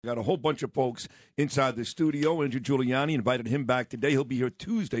Got a whole bunch of folks inside the studio. Andrew Giuliani invited him back today. He'll be here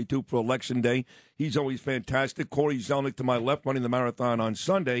Tuesday, too, for Election Day. He's always fantastic. Corey Zelnick to my left, running the marathon on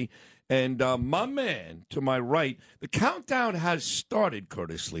Sunday. And my man to my right, the countdown has started,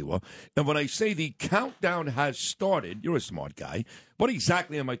 Curtis Sliwa. And when I say the countdown has started, you're a smart guy. What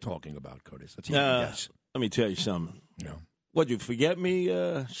exactly am I talking about, Curtis? Let's guess. Let me tell you something. Yeah. What, you forget me,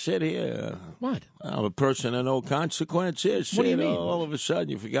 Sid, here? What? I'm a person of no consequence here, Sid. What do you mean? All of a sudden,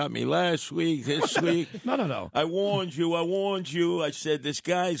 you forgot me last week, this week. No. I warned you. I said, this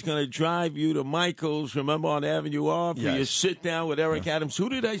guy's going to drive you to Michael's, remember, on Avenue R, for you sit down with Eric Adams. Who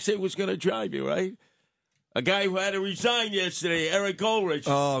did I say was going to drive you, right? A guy who had to resign yesterday, Eric Ulrich.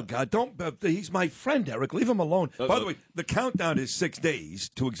 Oh, God, don't. He's my friend, Eric. Leave him alone. By the way, the countdown is 6 days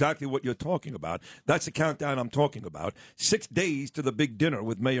to exactly what you're talking about. That's the countdown I'm talking about. 6 days to the big dinner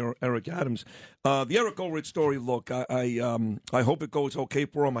with Mayor Eric Adams. The Eric Ulrich story, look, I hope it goes okay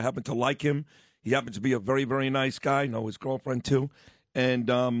for him. I happen to like him. He happens to be a very, very nice guy. I know his girlfriend, too. And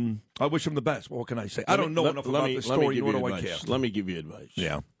I wish him the best. What can I say? I don't know enough about the story, nor do I care. Let me give you advice.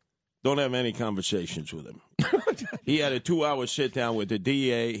 Yeah. Don't have any conversations with him. He had a 2-hour sit-down with the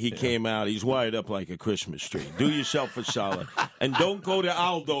DA. He came out. He's wired up like a Christmas tree. Do yourself a solid. And don't go to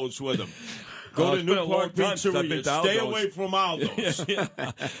Aldo's with him. Go to Newport Pizzeria. Stay away from Aldo's.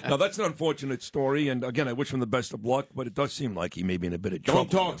 Now, that's an unfortunate story. And, again, I wish him the best of luck. But it does seem like he may be in a bit of trouble.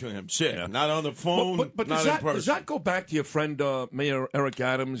 Don't talk to him, Sid. Yeah. Not on the phone, but not in person. Does that go back to your friend Mayor Eric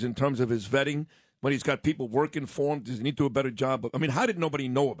Adams in terms of his vetting? When he's got people working for him, does he need to do a better job? I mean, how did nobody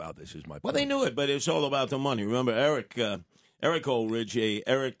know about this is my point. Well, they knew it, but it's all about the money. Remember, Eric Ulrich,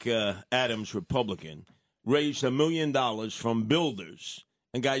 Eric Adams Republican, raised $1 million from builders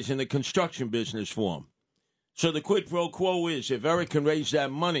and guys in the construction business for him. So the quid pro quo is, if Eric can raise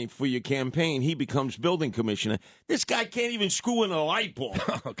that money for your campaign, he becomes building commissioner. This guy can't even screw in a light bulb.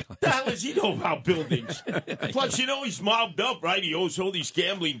 Oh, God. The hell does he know about buildings? Plus, he's mobbed up, right? He owes all these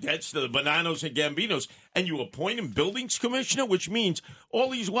gambling debts to the Bananos and Gambinos. And you appoint him buildings commissioner, which means all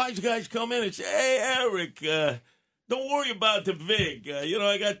these wise guys come in and say, hey, Eric, don't worry about the VIG.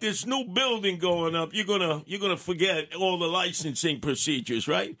 I got this new building going up. You're gonna forget all the licensing procedures,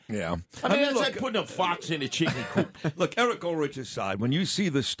 right? Yeah. I mean, that's like putting a fox in a chicken coop. Look, Eric Ulrich's side, when you see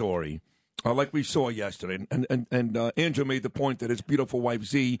the story, like we saw yesterday, and Andrew made the point that his beautiful wife,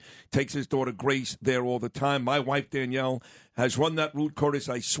 Z, takes his daughter, Grace, there all the time. My wife, Danielle, has run that route, Curtis,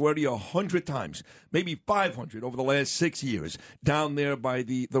 I swear to you, 100 times, maybe 500 over the last 6 years, down there by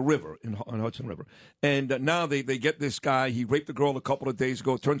the river, on Hudson River. And now they get this guy. He raped a girl a couple of days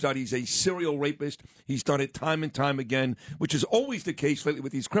ago. Turns out he's a serial rapist. He's done it time and time again, which is always the case lately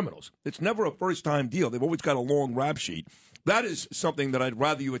with these criminals. It's never a first-time deal. They've always got a long rap sheet. That is something that I'd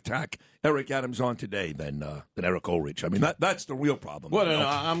rather you attack Eric Adams on today than Eric Ulrich. I mean, that's the real problem. Well, no,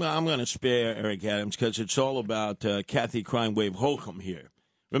 I'm going to spare Eric Adams because it's all about Kathy Crime Wave Holcomb here.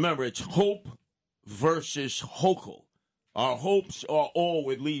 Remember, it's hope versus Hochul. Our hopes are all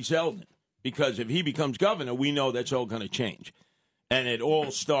with Lee Zeldin because if he becomes governor, we know that's all going to change. And it all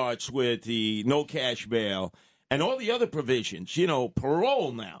starts with the no cash bail and all the other provisions.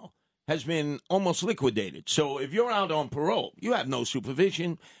 Parole now has been almost liquidated. So if you're out on parole, you have no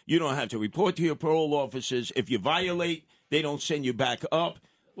supervision. You don't have to report to your parole officers. If you violate, they don't send you back up.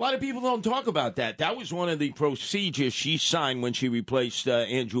 A lot of people don't talk about that. That was one of the procedures she signed when she replaced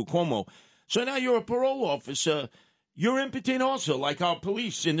Andrew Cuomo. So now you're a parole officer. You're impotent also, like our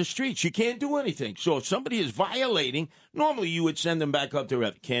police in the streets. You can't do anything. So if somebody is violating, normally you would send them back up to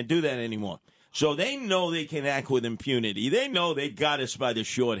rep. Can't do that anymore. So they know they can act with impunity. They know they got us by the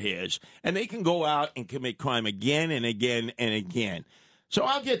short hairs. And they can go out and commit crime again and again and again. So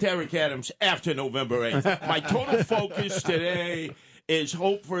I'll get to Eric Adams after November 8th. My total focus today is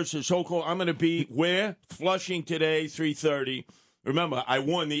Hope versus Hochul. I'm going to be where? Flushing today, 3:30. Remember, I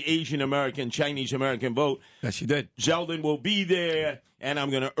won the Asian-American, Chinese-American vote. Yes, you did. Zeldin will be there, and I'm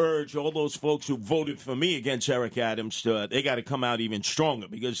going to urge all those folks who voted for me against Eric Adams, they got to come out even stronger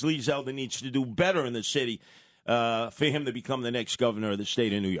because Lee Zeldin needs to do better in the city for him to become the next governor of the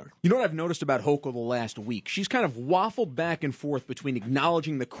state of New York. You know what I've noticed about Hochul the last week? She's kind of waffled back and forth between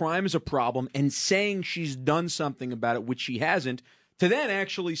acknowledging the crime is a problem and saying she's done something about it, which she hasn't, to then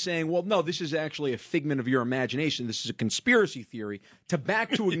actually saying, well, no, this is actually a figment of your imagination. This is a conspiracy theory, to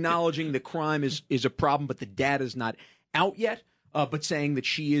back to acknowledging the crime is a problem, but the data's not out yet, but saying that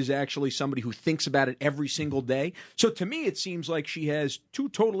she is actually somebody who thinks about it every single day. So to me, it seems like she has two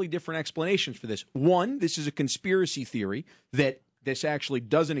totally different explanations for this. One, this is a conspiracy theory, that this actually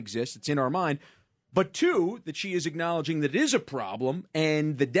doesn't exist. It's in our mind. But two, that she is acknowledging that it is a problem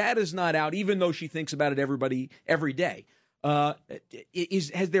and the data's not out, even though she thinks about it every day.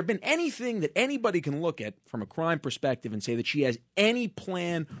 Has there been anything that anybody can look at from a crime perspective and say that she has any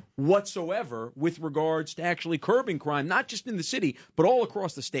plan whatsoever with regards to actually curbing crime, not just in the city, but all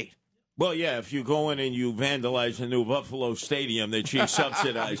across the state? Well, yeah, if you go in and you vandalize the new Buffalo Stadium that she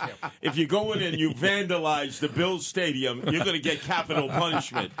subsidized, if you go in and you vandalize the Bills Stadium, you're going to get capital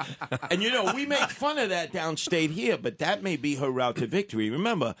punishment. And, we make fun of that downstate here, but that may be her route to victory.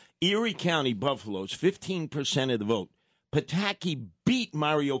 Remember, Erie County, Buffalo's 15% of the vote. Pataki beat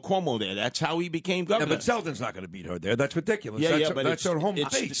Mario Cuomo there. That's how he became governor. Yeah, but Zeldin's not going to beat her there. That's ridiculous. But that's her home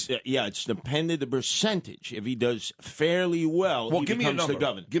base. It's dependent the percentage. If he does fairly well, he becomes the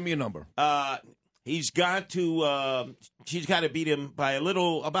governor. Give me a number. She's got to beat him by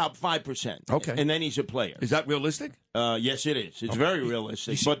about 5%. Okay. And then he's a player. Is that realistic? Yes, it is. It's very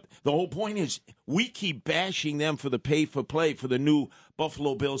realistic. But the whole point is we keep bashing them for the pay-for-play for the new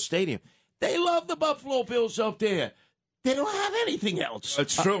Buffalo Bills Stadium. They love the Buffalo Bills up there. They don't have anything else.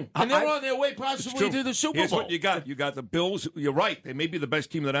 That's true. And they're on their way possibly to the Super Bowl. Here's what you got. You got the Bills. You're right. They may be the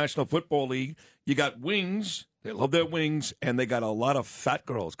best team in the National Football League. You got wings. They love their wings. And they got a lot of fat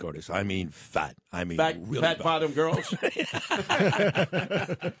girls, Curtis. I mean fat. Really fat bottom girls.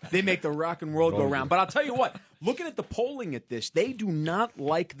 They make the rock and roll go round. But I'll tell you what, looking at the polling at this, they do not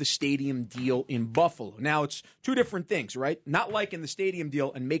like the stadium deal in Buffalo. Now, it's two different things, right? Not liking the stadium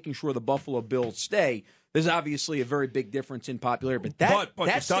deal and making sure the Buffalo Bills stay. There's obviously a very big difference in popularity, but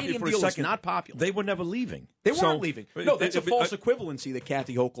that stadium deal is not popular. They were never leaving. They weren't leaving. No, that's a false equivalency that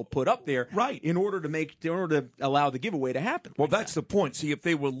Kathy Hochul put up there, right? In order to allow the giveaway to happen. Well, that's the point. See, if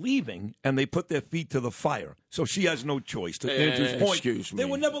they were leaving and they put their feet to the fire, so she has no choice. To Andrew's point, excuse me, they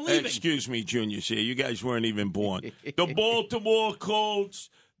were never leaving. Excuse me, Junior. See, you guys weren't even born. The Baltimore Colts.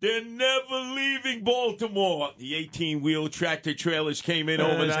 They're never leaving Baltimore. The 18-wheel tractor trailers came in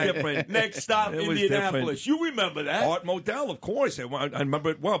overnight. Next stop, Indianapolis. You remember that. Art Modell, of course. I remember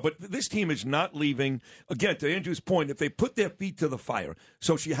it well. But this team is not leaving. Again, to Andrew's point, if they put their feet to the fire,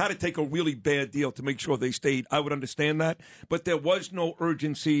 so she had to take a really bad deal to make sure they stayed, I would understand that. But there was no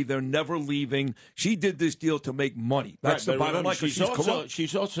urgency. They're never leaving. She did this deal to make money. That's the bottom line.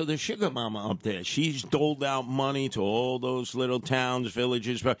 She's also the sugar mama up there. She's doled out money to all those little towns,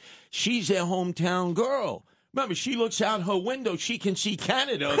 villages. She's their hometown girl. Remember, she looks out her window. She can see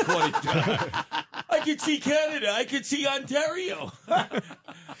Canada, according to her. I can see Canada. I can see Ontario.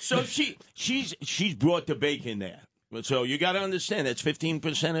 So she's brought the bacon there. So you got to understand that's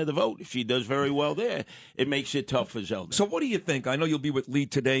 15% of the vote. If she does very well there, it makes it tough for Zeldin. So what do you think? I know you'll be with Lee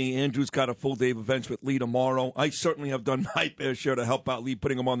today. Andrew's got a full day of events with Lee tomorrow. I certainly have done my fair share to help out Lee,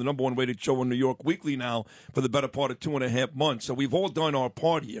 putting him on the number one rated show in New York Weekly now for the better part of 2.5 months. So we've all done our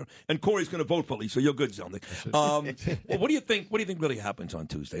part here. And Corey's going to vote for Lee, so you're good, Zelnick. Well, what do you think? What do you think really happens on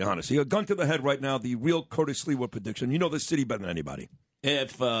Tuesday? Honestly, a gun to the head right now. The real Curtis Lewa prediction. You know the city better than anybody.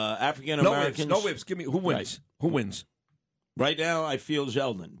 If African Americans, no ifs. Give me who wins. Right. Who wins? Right now, I feel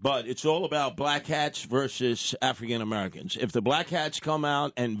Zeldin, but it's all about black hats versus African Americans. If the black hats come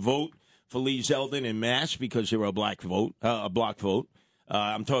out and vote for Lee Zeldin en masse because they're a block vote,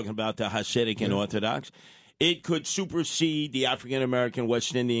 I'm talking about the Hasidic and Orthodox, it could supersede the African American,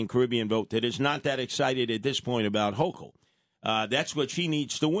 West Indian, Caribbean vote that is not that excited at this point about Hochul. That's what she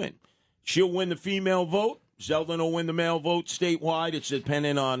needs to win. She'll win the female vote. Zeldin will win the male vote statewide. It's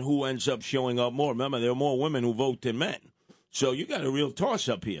dependent on who ends up showing up more. Remember, there are more women who vote than men. So you got a real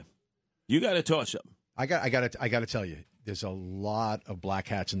toss-up here. You got a toss-up. I got to tell you, there's a lot of black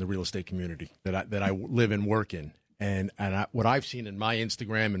hats in the real estate community that I live and work in. And what I've seen in my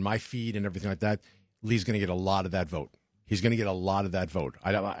Instagram and my feed and everything like that, Lee's going to get a lot of that vote. He's going to get a lot of that vote.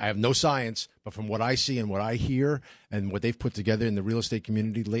 I have no science, but from what I see and what I hear and what they've put together in the real estate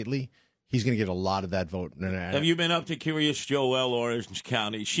community lately, he's going to get a lot of that vote. Have you been up to Curious Joel, Orange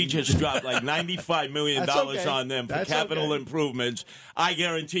County? She just dropped like $95 million on them for capital improvements. I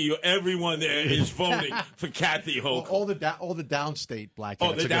guarantee you everyone there is voting for Kathy Hochul. All the downstate black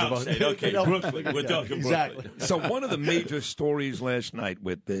hats. Oh, the downstate. Okay, Brooklyn. We're talking exactly. Brooklyn. So one of the major stories last night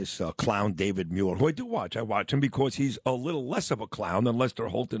with this clown David Muir, who I do watch. I watch him because he's a little less of a clown than Lester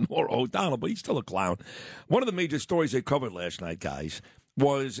Holton or O'Donnell, but he's still a clown. One of the major stories they covered last night, guys,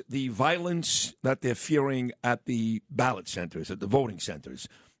 was the violence that they're fearing at the ballot centers, at the voting centers.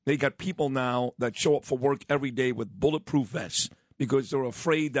 They got people now that show up for work every day with bulletproof vests because they're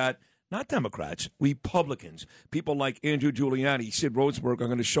afraid that, not Democrats, Republicans, people like Andrew Giuliani, Sid Rosenberg, are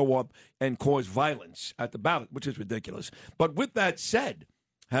going to show up and cause violence at the ballot, which is ridiculous. But with that said,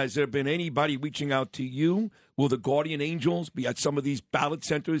 has there been anybody reaching out to you? Will the guardian angels be at some of these ballot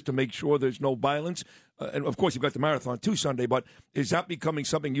centers to make sure there's no violence? and of course you've got the marathon too Sunday, but is that becoming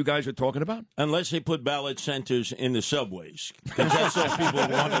something you guys are talking about? Unless they put ballot centers in the subways, because that's all people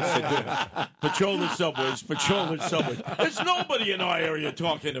want us to do. Patrol the subways, patrol the subways. There's nobody in our area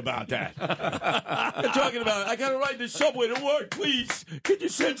talking about that. They're talking about, I got to ride the subway to work, please. Could you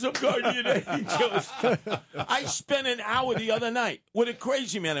send some guardian angels? I spent an hour the other night with a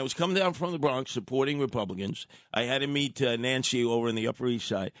crazy man. I was coming down from the Bronx supporting Republicans. I had to meet Nancy over in the Upper East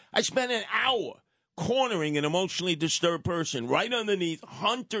Side. I spent an hour cornering an emotionally disturbed person right underneath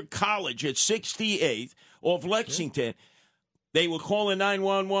Hunter College at 68th off Lexington. They were calling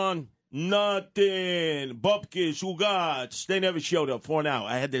 911. Nothing. Bupkis, Ugats. They never showed up for an hour.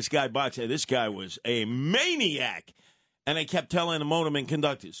 I had this guy boxing. This guy was a maniac. And I kept telling the motorman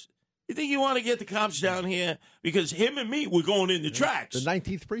conductors, you think you want to get the cops down here? Because him and me were going in the tracks. The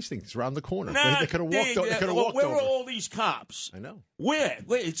 19th precinct is around the corner. They could have walked where over. are all these cops? I know. Where?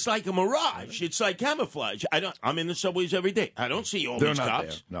 It's like a mirage. It's like camouflage. I'm in the subways every day. I don't see all these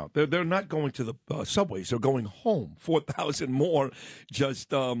cops. There. No, they're not going to the subways. They're going home. 4,000 more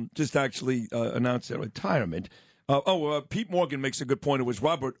just actually announced their retirement. Pete Morgan makes a good point. It was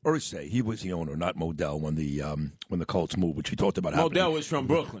Robert Irsay. He was the owner, not Modell, when the Colts moved, which he talked about. Modell was from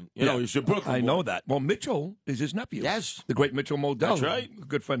Brooklyn. You know, he's a Brooklyn. I know that. Well, Mitchell is his nephew. Yes, the great Mitchell Modell. That's right. A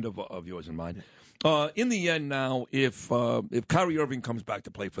good friend of yours and mine. In the end, now, if Kyrie Irving comes back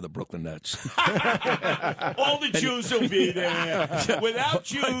to play for the Brooklyn Nets, all the Jews will be there. Without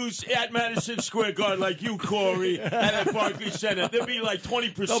Jews at Madison Square Garden, like you, Corey, and at Barclays Center, there'll be like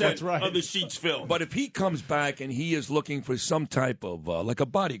 20% of the seats filled. But if he comes back and he is looking for some type of like a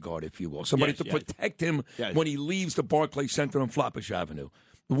bodyguard, if you will, somebody to protect him when he leaves the Barclays Center on Flatbush Avenue.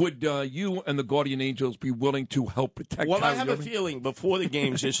 Would you and the Guardian Angels be willing to help protect Well, Kyrie I have Irving? a feeling before the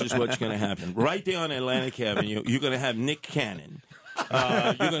games, this is what's going to happen. Right there on Atlantic Avenue, you're going to have Nick Cannon.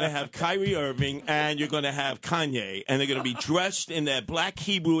 You're going to have Kyrie Irving, and you're going to have Kanye, and they're going to be dressed in their black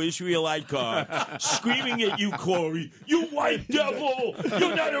Hebrew Israelite garb, screaming at you, Corey, you white devil!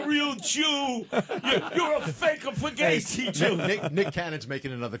 You're not a real Jew! You're a faker for gay teacher! Nick Cannon's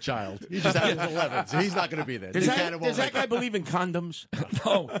making another child. He just had his 11, so he's not going to be there. Does that guy believe in condoms?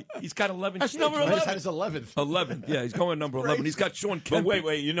 No, he's got 11 That's kids. number right? 11. He's had his 11th. 11, yeah, he's going number 11. He's got Sean Kemp. But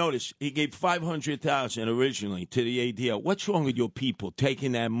wait, you notice he gave $500,000 originally to the ADL. What's wrong with your people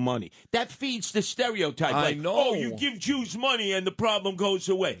taking that money? That feeds the stereotype. I like, know. oh, you give Jews money and the problem goes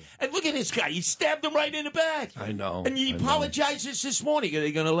away. And look at this guy. He stabbed him right in the back. I know. And he apologizes this morning. Are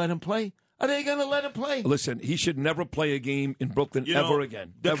they going to let him play? Are they going to let him play? Listen, he should never play a game in Brooklyn ever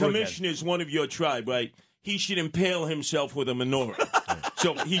again. The ever commissioner is one of your tribe, right? He should impale himself with a menorah.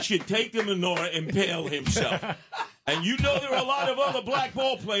 So he should take the menorah, impale himself. And you know there are a lot of other black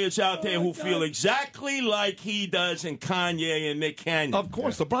ball players out there who feel exactly like he does, and Kanye and Nick Cannon. Of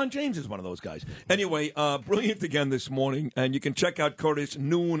course, LeBron James is one of those guys. Anyway, brilliant again this morning, and you can check out Curtis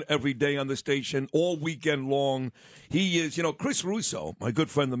noon every day on the station all weekend long. He is, Chris Russo, my good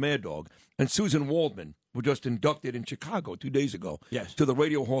friend the Mad Dog, and Susan Waldman were just inducted in Chicago 2 days ago to the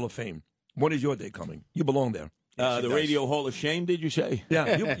Radio Hall of Fame. When is your day coming? You belong there. The Radio Hall of Shame, did you say?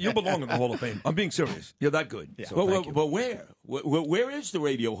 Yeah, you belong in the Hall of Fame. I'm being serious. You're that good. Yeah. So but where? Where is the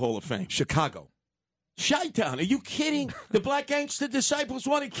Radio Hall of Fame? Chicago. Chi-Town. Are you kidding? The Black Gangster Disciples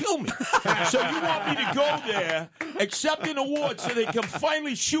want to kill me. So you want me to go there, accept an award so they can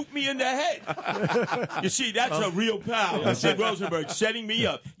finally shoot me in the head. You see, that's a real pal. Sid Rosenberg setting me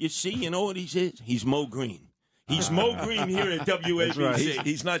up. You see, you know what he says? He's Mo Green. He's Mo Green here at WABC. Right.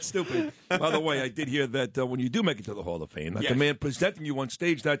 He's not stupid. By the way, I did hear that when you do make it to the Hall of Fame, that the man presenting you on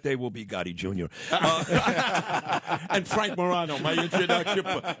stage that day will be Gotti Jr. And Frank Morano, my introduction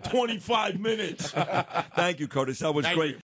for 25 minutes. Thank you, Curtis. That was great.